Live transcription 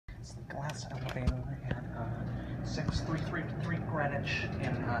glass elevator at 6333 Greenwich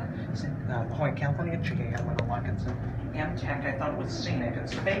in La Jolla, California. GA, I'm gonna lock it. It's an Amtech. I thought it was Scenic.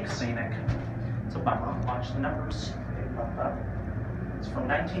 It's fake Scenic. It's a bummer. Watch the numbers. They pop up. It's from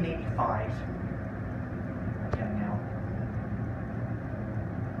 1985. Again now.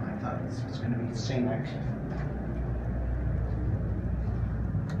 I thought this was going to be Scenic.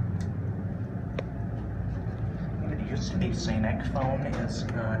 It used to be Scenic. Phone is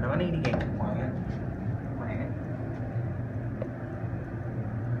non-ADA compliant. Right.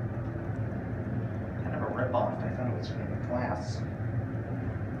 Kind of a rip-off. I thought it was going to be glass.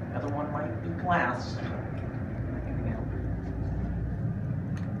 The other one might be glass.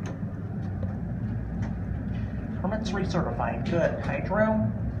 Permits recertified. Good.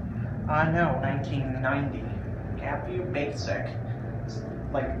 Hydro? No, 1990. Gap view basic. It's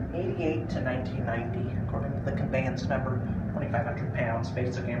like 88 to 1990, according to the conveyance number. 2,500 pounds.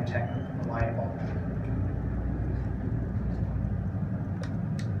 Basic Amtech. Reliable.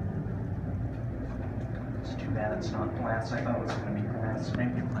 It's too bad it's not glass. I thought it was going to be glass.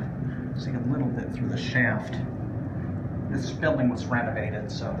 Maybe you can see a little bit through the shaft. This building was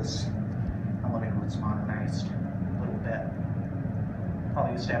renovated, so this elevator was modernized a little bit.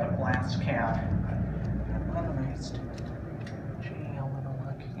 Probably used to have a glass cab. Modernized. Gee, a little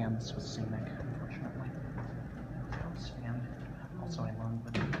luck. And this was Scenic, unfortunately. And also I learned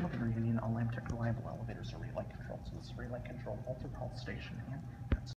with the elevator union, all Amtech reliable elevators are relay controlled. So this is relay controlled multi-pulse station. And